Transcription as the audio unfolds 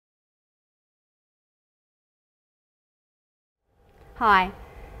Hi,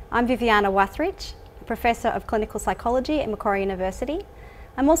 I'm Viviana Wuthrich, Professor of Clinical Psychology at Macquarie University.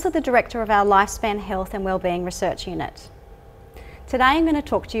 I'm also the Director of our Lifespan Health and Wellbeing Research Unit. Today I'm going to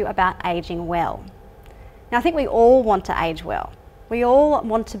talk to you about ageing well. Now I think we all want to age well. We all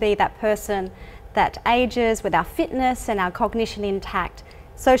want to be that person that ages with our fitness and our cognition intact,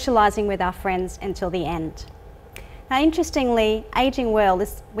 socialising with our friends until the end. Now interestingly, ageing well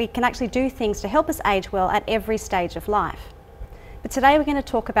is we can actually do things to help us age well at every stage of life. But today we're going to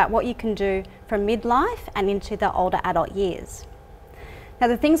talk about what you can do from midlife and into the older adult years. Now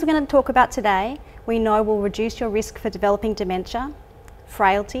the things we're going to talk about today we know will reduce your risk for developing dementia,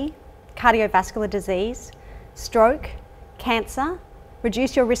 frailty, cardiovascular disease, stroke, cancer,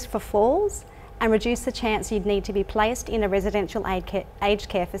 reduce your risk for falls and reduce the chance you'd need to be placed in a residential aged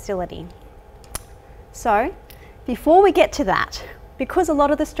care facility. So before we get to that, because a lot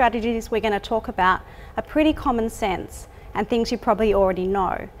of the strategies we're going to talk about are pretty common sense and things you probably already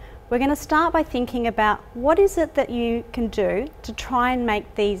know, we're going to start by thinking about what is it that you can do to try and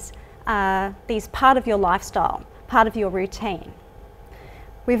make these part of your lifestyle, part of your routine.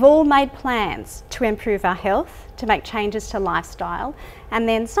 We've all made plans to improve our health, to make changes to lifestyle, and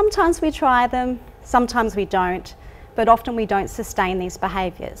then sometimes we try them, sometimes we don't, but often we don't sustain these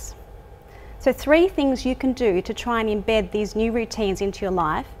behaviours. So 3 things you can do to try and embed these new routines into your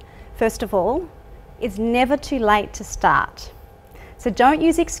life. First of all, it's never too late to start. So don't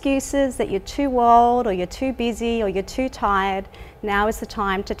use excuses that you're too old or you're too busy or you're too tired. Now is the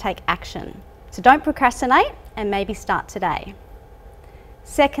time to take action. So don't procrastinate and maybe start today.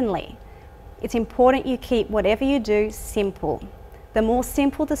 Secondly, it's important you keep whatever you do simple. The more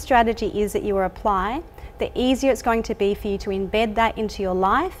simple the strategy is that you apply, the easier it's going to be for you to embed that into your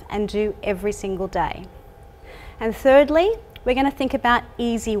life and do every single day. And thirdly, we're going to think about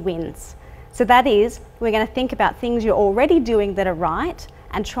easy wins. So that is, we're going to think about things you're already doing that are right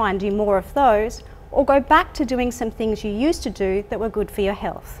and try and do more of those, or go back to doing some things you used to do that were good for your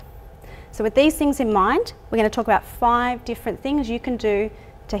health. So with these things in mind, we're going to talk about 5 different things you can do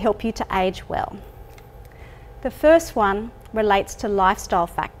to help you to age well. The first one relates to lifestyle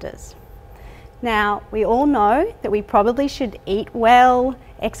factors. Now, we all know that we probably should eat well,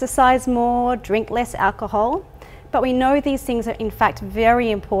 exercise more, drink less alcohol, but we know these things are in fact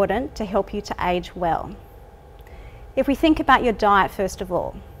very important to help you to age well. If we think about your diet first of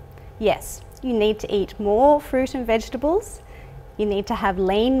all, yes, you need to eat more fruit and vegetables, you need to have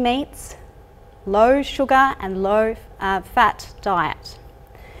lean meats, low sugar and low fat diet.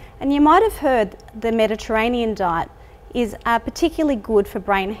 And you might have heard the Mediterranean diet is particularly good for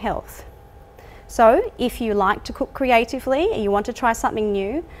brain health. So if you like to cook creatively and you want to try something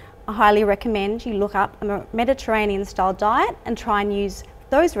new, I highly recommend you look up a Mediterranean style diet and try and use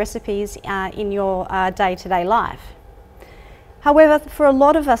those recipes in your day-to-day life. However, for a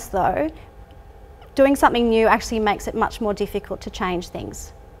lot of us though, doing something new actually makes it much more difficult to change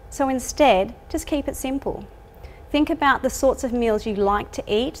things. So instead, just keep it simple. Think about the sorts of meals you like to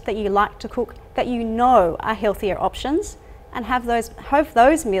eat, that you like to cook, that you know are healthier options, and have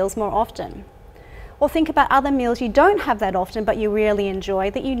those meals more often. Or think about other meals you don't have that often but you really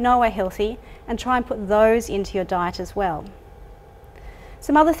enjoy, that you know are healthy, and try and put those into your diet as well.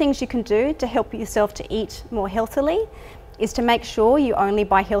 Some other things you can do to help yourself to eat more healthily is to make sure you only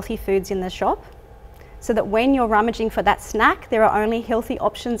buy healthy foods in the shop, so that when you're rummaging for that snack, there are only healthy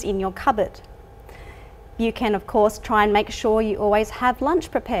options in your cupboard. You can of course try and make sure you always have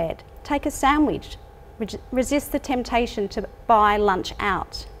lunch prepared. Take a sandwich, resist the temptation to buy lunch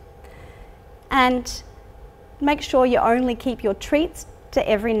out. And make sure you only keep your treats to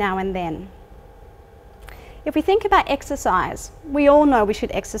every now and then. If we think about exercise, we all know we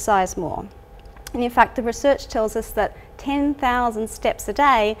should exercise more. And in fact, the research tells us that 10,000 steps a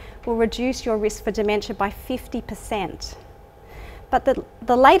day will reduce your risk for dementia by 50%. But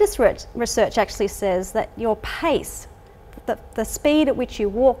the latest research actually says that your pace, the speed at which you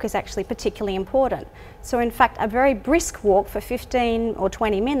walk is actually particularly important. So in fact, a very brisk walk for 15 or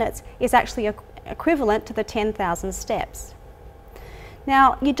 20 minutes is actually equivalent to the 10,000 steps.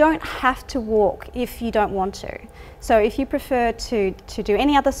 Now, you don't have to walk if you don't want to. So if you prefer to do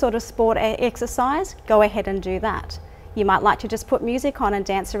any other sort of sport exercise, go ahead and do that. You might like to just put music on and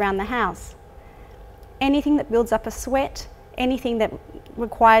dance around the house. Anything that builds up a sweat, anything that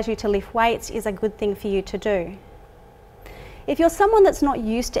requires you to lift weights is a good thing for you to do. If you're someone that's not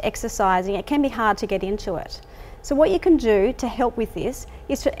used to exercising, it can be hard to get into it. So what you can do to help with this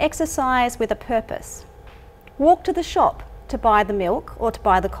is to exercise with a purpose. Walk to the shop to buy the milk or to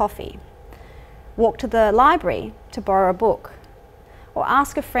buy the coffee. Walk to the library to borrow a book. Or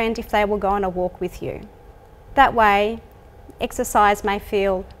ask a friend if they will go on a walk with you. That way, exercise may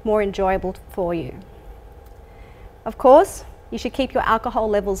feel more enjoyable for you. Of course, you should keep your alcohol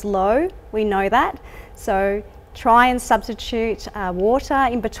levels low, we know that, so try and substitute water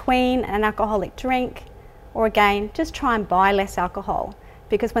in between an alcoholic drink, or again, just try and buy less alcohol,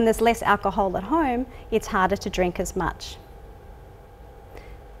 because when there's less alcohol at home, it's harder to drink as much.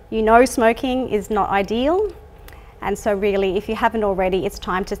 You know smoking is not ideal, and so really, if you haven't already, it's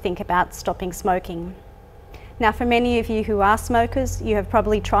time to think about stopping smoking. Now, for many of you who are smokers, you have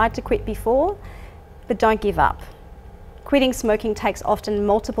probably tried to quit before, but don't give up. Quitting smoking takes often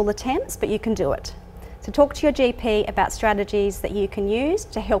multiple attempts, but you can do it. So talk to your GP about strategies that you can use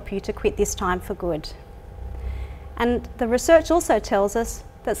to help you to quit this time for good. And the research also tells us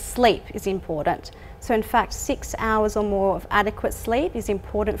that sleep is important. So in fact, 6 hours or more of adequate sleep is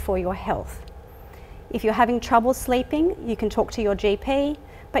important for your health. If you're having trouble sleeping, you can talk to your GP,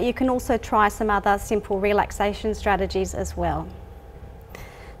 but you can also try some other simple relaxation strategies as well.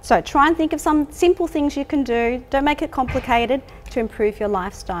 So try and think of some simple things you can do, don't make it complicated, to improve your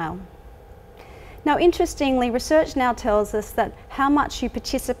lifestyle. Now, interestingly, research now tells us that how much you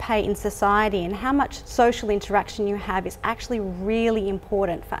participate in society and how much social interaction you have is actually really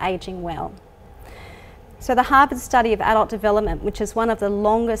important for aging well. So the Harvard study of adult development, which is one of the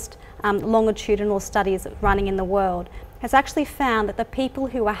longest longitudinal studies running in the world, has actually found that the people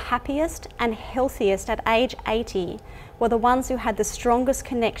who were happiest and healthiest at age 80 were the ones who had the strongest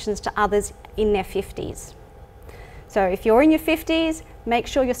connections to others in their 50s. So if you're in your 50s, make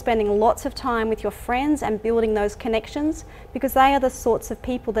sure you're spending lots of time with your friends and building those connections, because they are the sorts of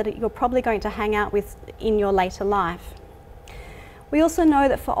people that you're probably going to hang out with in your later life. We also know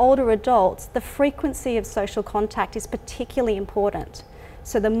that for older adults, the frequency of social contact is particularly important.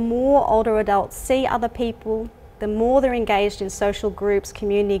 So the more older adults see other people, the more they're engaged in social groups,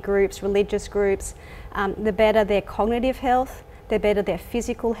 community groups, religious groups, the better their cognitive health, the better their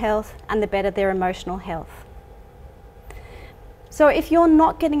physical health, and the better their emotional health. So if you're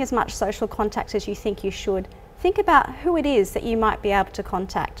not getting as much social contact as you think you should, think about who it is that you might be able to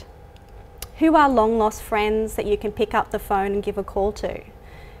contact. Who are long lost friends that you can pick up the phone and give a call to?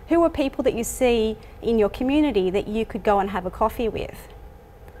 Who are people that you see in your community that you could go and have a coffee with?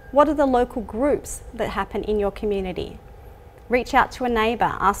 What are the local groups that happen in your community? Reach out to a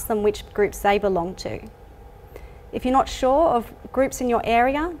neighbour, ask them which groups they belong to. If you're not sure of groups in your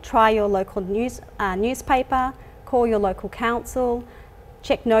area, try your local newspaper, call your local council,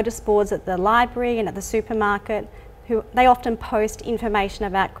 check notice boards at the library and at the supermarket. They often post information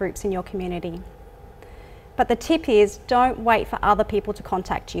about groups in your community. But the tip is, don't wait for other people to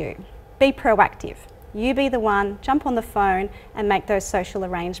contact you. Be proactive. You be the one, jump on the phone and make those social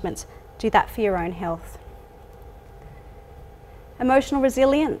arrangements. Do that for your own health. Emotional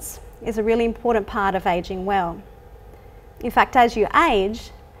resilience is a really important part of aging well. In fact, as you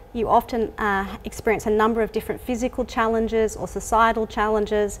age, you often experience a number of different physical challenges or societal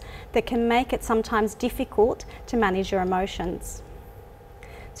challenges that can make it sometimes difficult to manage your emotions.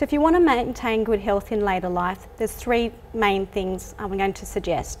 So if you want to maintain good health in later life, there's 3 main things I'm going to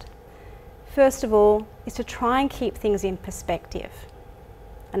suggest. First of all is to try and keep things in perspective.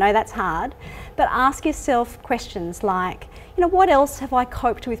 I know that's hard, but ask yourself questions like, what else have I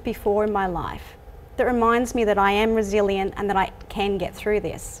coped with before in my life that reminds me that I am resilient and that I can get through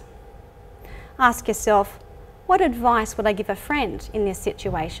this? Ask yourself, what advice would I give a friend in this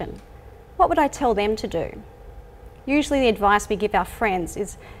situation? What would I tell them to do? Usually the advice we give our friends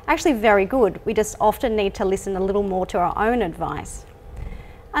is actually very good. We just often need to listen a little more to our own advice.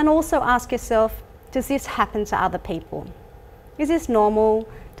 And also ask yourself, does this happen to other people? Is this normal?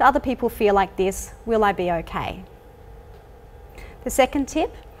 Do other people feel like this? Will I be okay? The second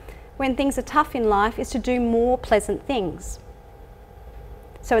tip, when things are tough in life, is to do more pleasant things.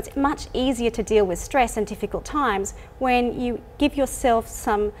 So it's much easier to deal with stress and difficult times when you give yourself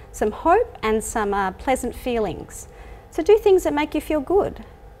some hope and some pleasant feelings. So do things that make you feel good.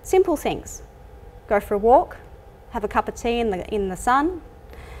 Simple things. Go for a walk, have a cup of tea in the sun,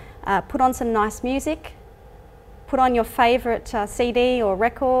 put on some nice music, put on your favourite CD or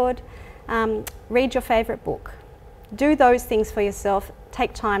record, read your favourite book. Do those things for yourself.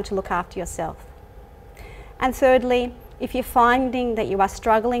 Take time to look after yourself. And thirdly, if you're finding that you are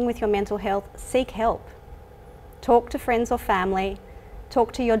struggling with your mental health, seek help. Talk to friends or family,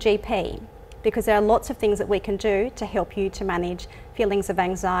 talk to your GP, because there are lots of things that we can do to help you to manage feelings of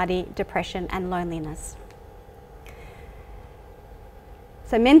anxiety, depression and loneliness.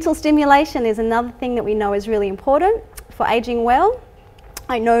 So mental stimulation is another thing that we know is really important for aging well.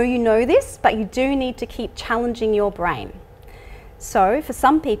 I know you know this, but you do need to keep challenging your brain. So for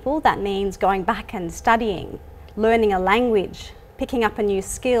some people that means going back and studying, learning a language, picking up a new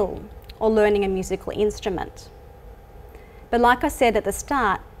skill, or learning a musical instrument. But like I said at the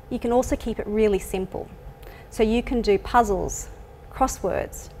start, you can also keep it really simple. So you can do puzzles,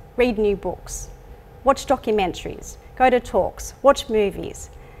 crosswords, read new books, watch documentaries, go to talks, watch movies.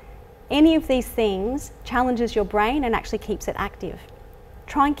 Any of these things challenges your brain and actually keeps it active.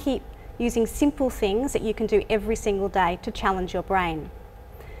 Try and keep using simple things that you can do every single day to challenge your brain.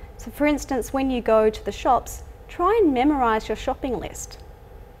 So for instance, when you go to the shops, try and memorise your shopping list.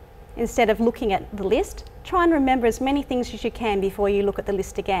 Instead of looking at the list, try and remember as many things as you can before you look at the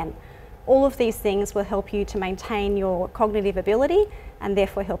list again. All of these things will help you to maintain your cognitive ability and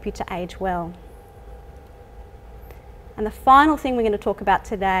therefore help you to age well. And the final thing we're going to talk about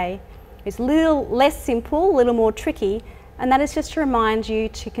today is a little less simple, a little more tricky, and that is just to remind you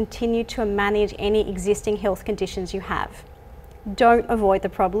to continue to manage any existing health conditions you have. Don't avoid the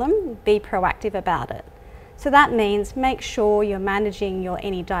problem, be proactive about it. So that means make sure you're managing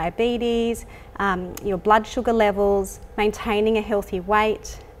any diabetes, your blood sugar levels, maintaining a healthy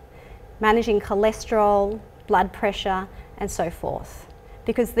weight, managing cholesterol, blood pressure, and so forth.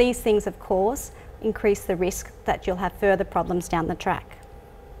 Because these things, of course, increase the risk that you'll have further problems down the track.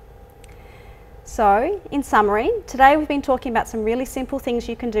 So, in summary, today we've been talking about some really simple things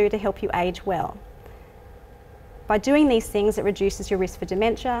you can do to help you age well. By doing these things, it reduces your risk for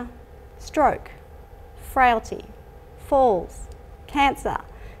dementia, stroke, frailty, falls, cancer,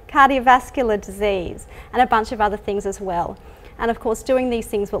 cardiovascular disease, and a bunch of other things as well. And of course, doing these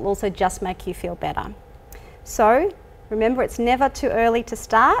things will also just make you feel better. So, remember, it's never too early to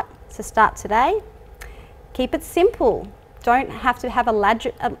start, so start today. Keep it simple. Don't have to have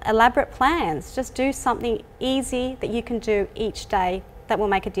elaborate plans. Just do something easy that you can do each day that will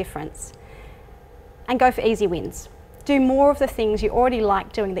make a difference. And go for easy wins. Do more of the things you already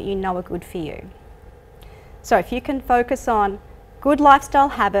like doing that you know are good for you. So if you can focus on good lifestyle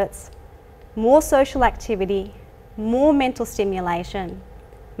habits, more social activity, more mental stimulation,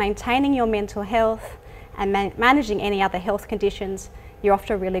 maintaining your mental health, and managing any other health conditions, you're off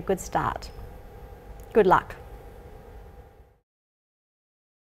to a really good start. Good luck.